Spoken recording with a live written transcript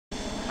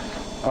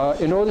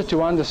in order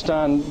to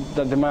understand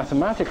the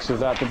mathematics of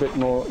that a bit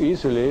more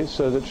easily,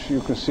 so that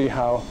you can see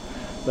how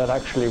that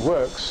actually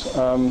works,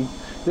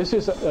 this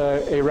is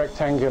a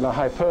rectangular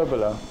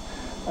hyperbola.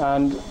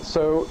 And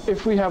so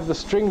if we have the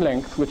string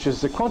length, which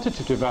is the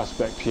quantitative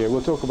aspect here,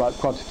 we'll talk about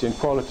quantity and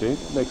quality,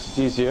 it makes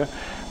it easier,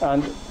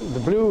 and the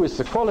blue is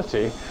the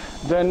quality,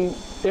 then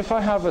if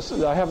I have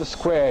a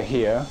square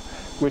here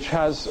which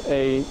has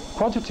a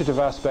quantitative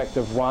aspect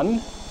of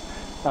 1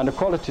 and a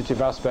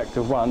qualitative aspect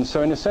of 1,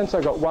 so in a sense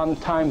I got 1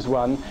 times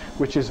 1,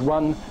 which is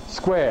 1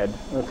 squared,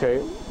 okay,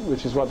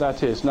 which is what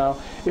that is. Now,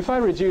 if I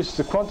reduce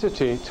the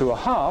quantity to a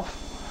half,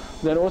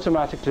 then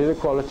automatically the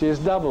quality is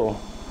double.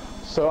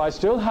 So I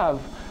still have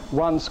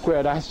 1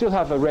 squared, I still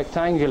have a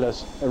rectangle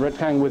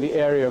with the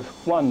area of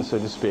 1, so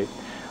to speak.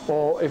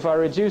 Or if I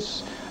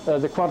reduce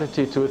the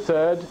quantity to a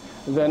third,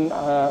 then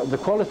the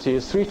quality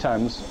is 3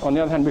 times. On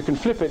the other hand, we can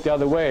flip it the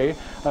other way,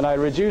 and I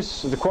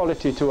reduce the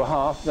quality to a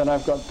half, then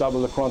I've got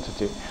double the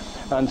quantity.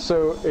 And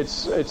so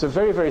it's a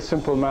very, very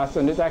simple math,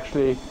 and it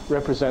actually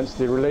represents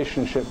the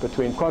relationship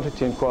between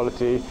quantity and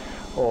quality,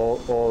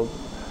 or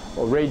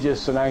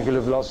radius and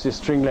angular velocity,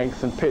 string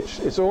length and pitch.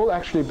 It's all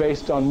actually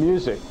based on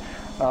music.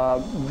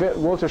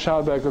 Walter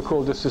Schauberger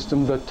called the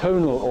system the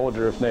tonal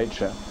order of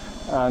nature.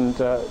 And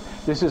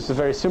this is the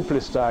very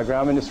simplest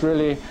diagram, and it's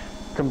really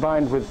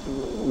combined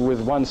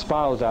with one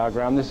spiral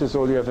diagram. This is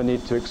all you ever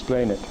need to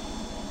explain it.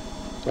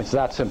 It's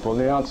that simple.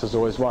 The answer is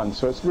always 1,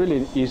 so it's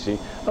really easy.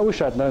 I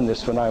wish I'd known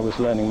this when I was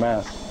learning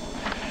math.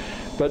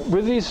 But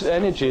with these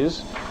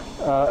energies,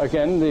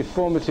 again, the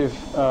formative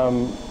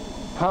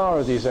power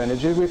of these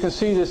energies, we can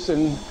see this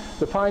in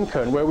the pine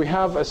cone, where we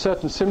have a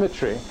certain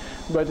symmetry,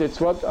 but it's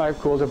what I've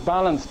called a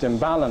balanced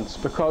imbalance,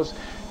 because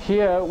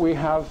here we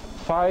have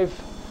 5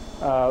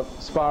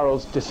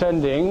 spirals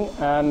descending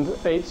and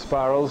 8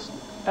 spirals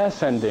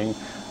ascending.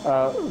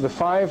 The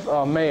 5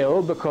 are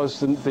male because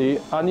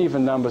the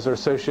uneven numbers are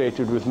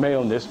associated with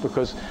maleness,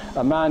 because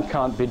a man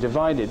can't be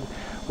divided,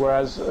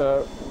 whereas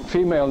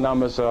female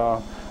numbers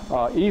are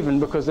even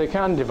because they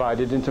can be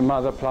divided into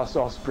mother plus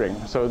offspring.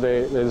 So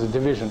there's a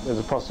division, there's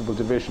a possible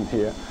division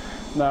here.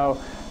 Now,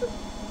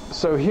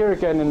 so here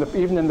again,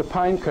 even in the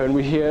pine cone,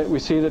 we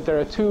see that there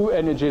are 2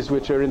 energies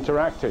which are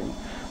interacting.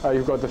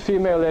 You've got the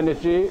female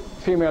energy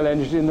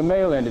and the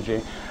male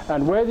energy.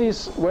 And where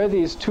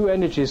these 2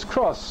 energies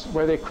cross,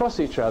 where they cross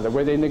each other,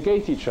 where they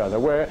negate each other,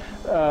 where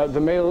the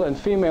male and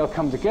female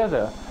come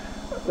together,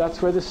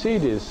 that's where the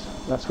seed is.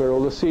 That's where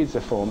all the seeds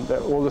are formed.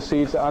 All the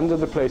seeds are under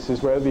the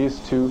places where these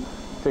 2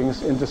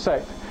 things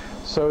intersect.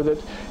 So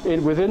that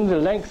within the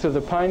length of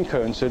the pine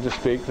cone, so to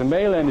speak, the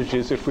male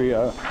energies, if we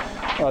are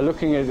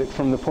looking at it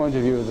from the point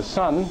of view of the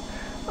sun,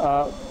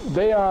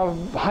 they are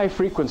high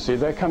frequency.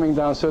 They're coming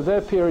down. So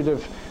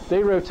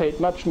they rotate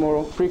much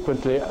more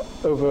frequently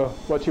over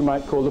what you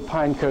might call the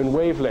pine cone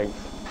wavelength,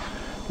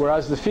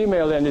 whereas the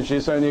female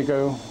energies only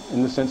go,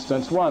 in this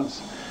instance, once.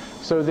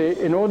 So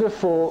in order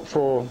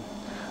for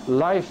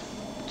life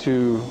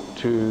to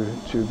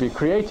be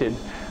created,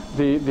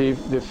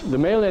 the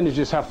male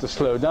energies have to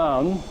slow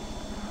down,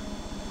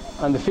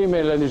 and the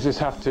female energies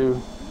have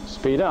to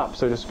speed up,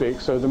 so to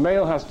speak. So the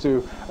male has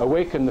to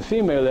awaken the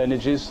female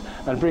energies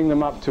and bring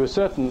them up to a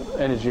certain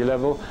energy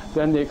level,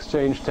 then the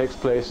exchange takes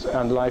place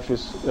and life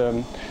is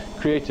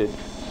created.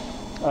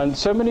 And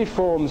so many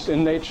forms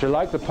in nature,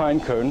 like the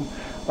pine cone,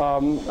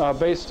 are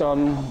based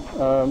on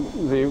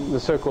the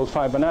so-called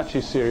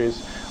Fibonacci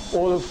series,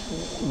 all of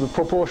the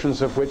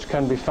proportions of which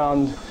can be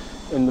found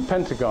in the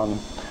Pentagon.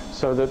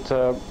 So that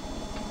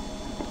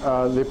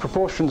the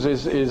proportions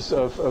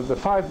of the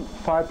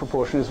five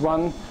proportion is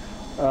 1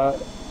 to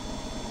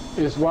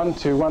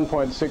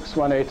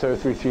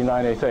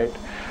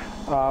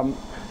 1.618033988.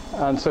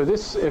 And so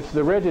this, if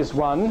the red is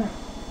 1,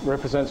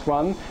 represents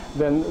 1,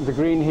 then the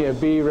green here,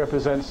 B,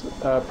 represents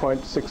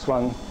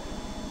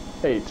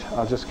 0.618.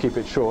 I'll just keep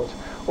it short.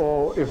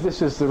 Or if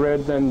this is the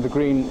red, then the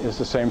green is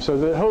the same. So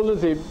the whole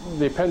of the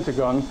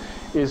Pentagon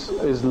is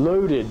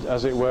loaded,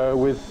 as it were,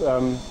 with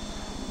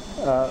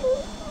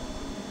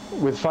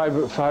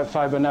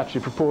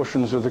Fibonacci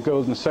proportions of the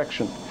golden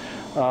section.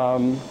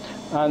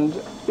 And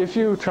if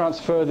you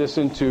transfer this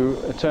into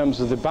terms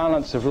of the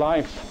balance of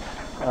life,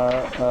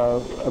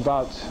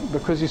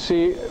 because you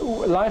see,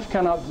 life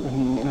cannot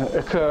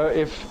occur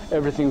if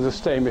everything's the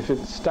same, if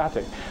it's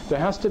static. There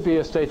has to be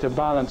a state of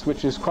balance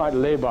which is quite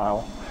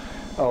labile,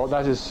 or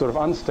that is sort of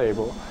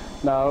unstable.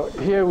 Now,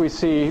 here we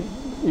see,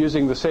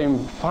 using the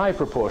same 5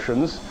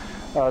 proportions,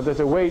 that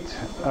the weight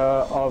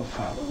of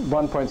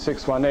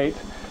 1.618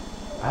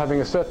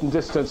 having a certain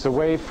distance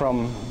away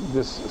from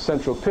this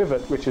central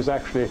pivot, which is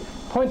actually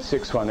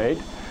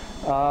 0.618,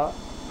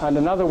 and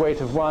another weight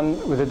of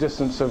 1 with a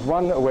distance of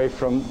 1 away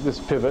from this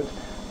pivot,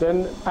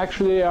 then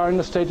actually are in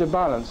a state of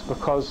balance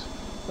because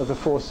of the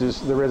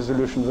forces, the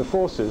resolution of the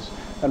forces.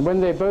 And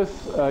when they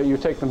both, you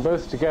take them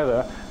both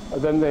together,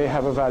 then they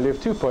have a value of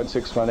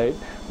 2.618,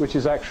 which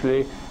is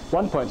actually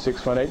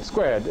 1.618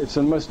 squared. It's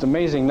the most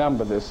amazing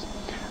number, this.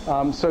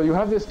 So you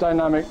have this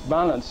dynamic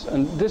balance,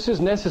 and this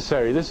is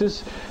necessary. This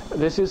is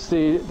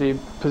the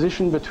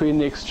position between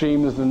the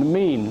extremes and the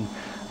mean.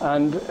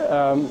 And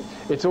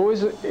it's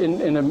always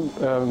in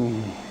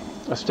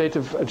a state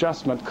of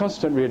adjustment,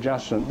 constant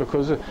readjustment,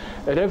 because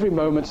at every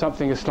moment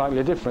something is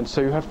slightly different,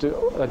 so you have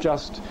to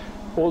adjust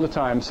all the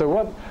time. So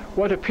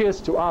what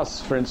appears to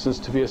us, for instance,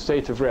 to be a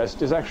state of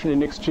rest is actually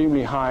an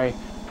extremely high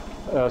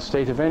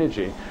state of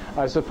energy.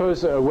 I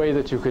suppose a way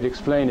that you could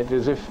explain it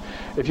is if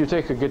you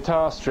take a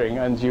guitar string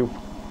and you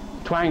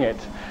twang it,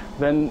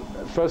 then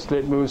firstly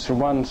it moves from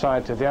one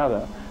side to the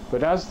other.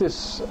 But as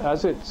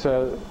it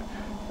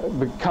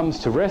comes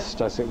to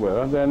rest, as it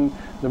were, then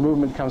the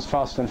movement comes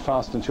faster and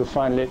faster until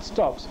finally it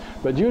stops.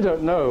 But you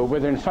don't know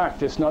whether in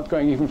fact it's not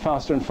going even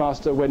faster and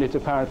faster when it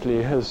apparently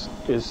is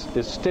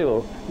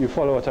still. You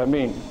follow what I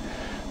mean?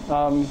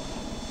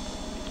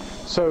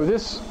 So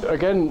this,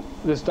 again,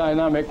 this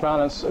dynamic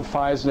balance of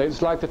fires,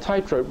 it's like the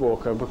tightrope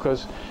walker,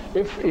 because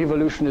if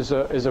evolution is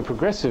a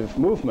progressive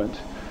movement,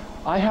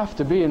 I have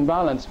to be in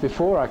balance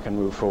before I can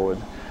move forward.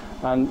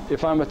 And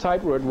if I'm a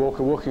tightrope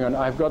walker walking on,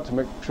 I've got to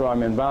make sure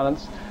I'm in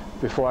balance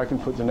before I can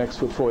put the next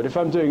foot forward. If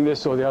I'm doing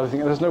this or the other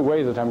thing, there's no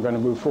way that I'm going to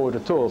move forward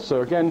at all.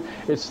 So again,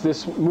 it's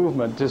this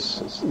movement,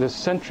 this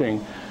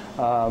centering,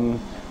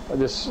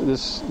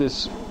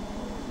 this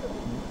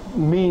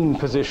mean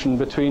position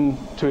between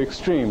two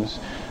extremes.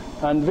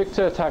 And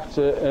Victor attached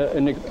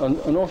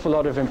an awful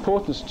lot of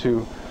importance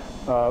to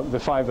the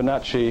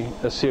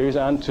Fibonacci series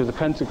and to the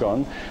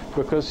Pentagon,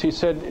 because he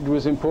said it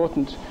was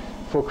important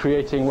for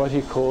creating what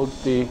he called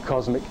the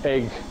cosmic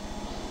egg.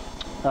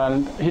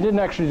 And he didn't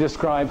actually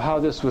describe how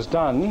this was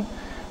done,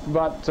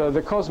 but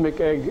the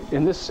cosmic egg,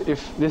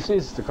 if this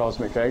is the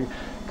cosmic egg,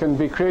 can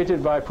be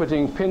created by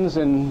putting pins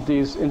in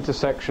these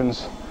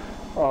intersections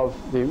of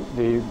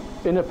the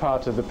inner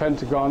part of the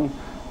Pentagon.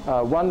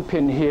 One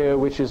pin here,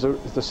 which is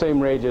the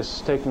same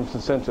radius taken from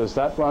the center as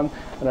that one,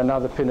 and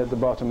another pin at the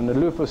bottom, and a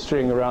loop of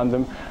string around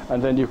them,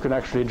 and then you can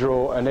actually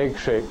draw an egg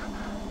shape,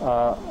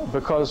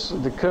 because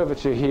the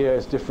curvature here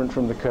is different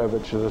from the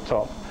curvature at the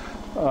top.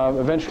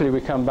 Eventually we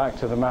come back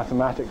to the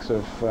mathematics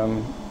of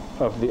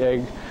the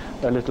egg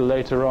a little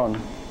later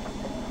on.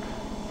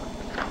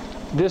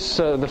 This,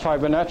 the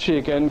Fibonacci,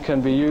 again,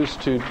 can be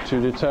used to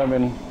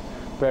determine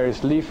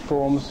various leaf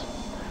forms,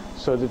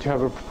 so that you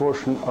have a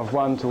proportion of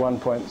 1 to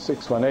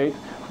 1.618,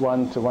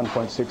 1 to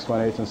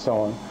 1.618, and so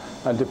on.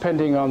 And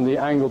depending on the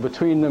angle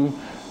between them,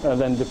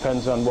 then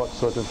depends on what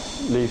sort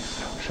of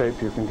leaf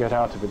shape you can get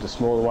out of it, a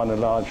small one, a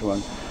large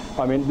one.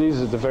 I mean,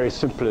 these are the very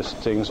simplest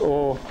things.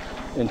 Or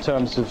in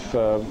terms of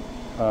the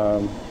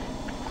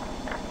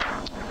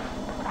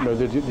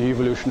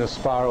evolution of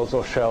spirals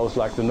or shells,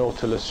 like the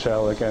Nautilus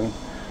shell again,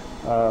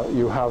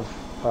 you have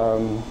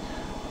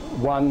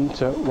 1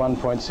 to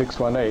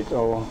 1.618,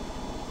 or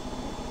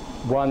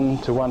 1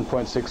 to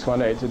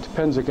 1.618. It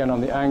depends again on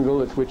the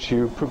angle at which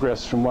you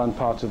progress from one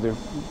part of the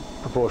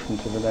proportion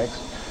to the next,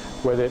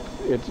 whether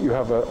you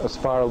have a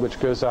spiral which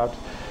goes out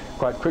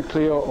quite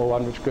quickly or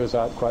one which goes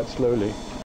out quite slowly.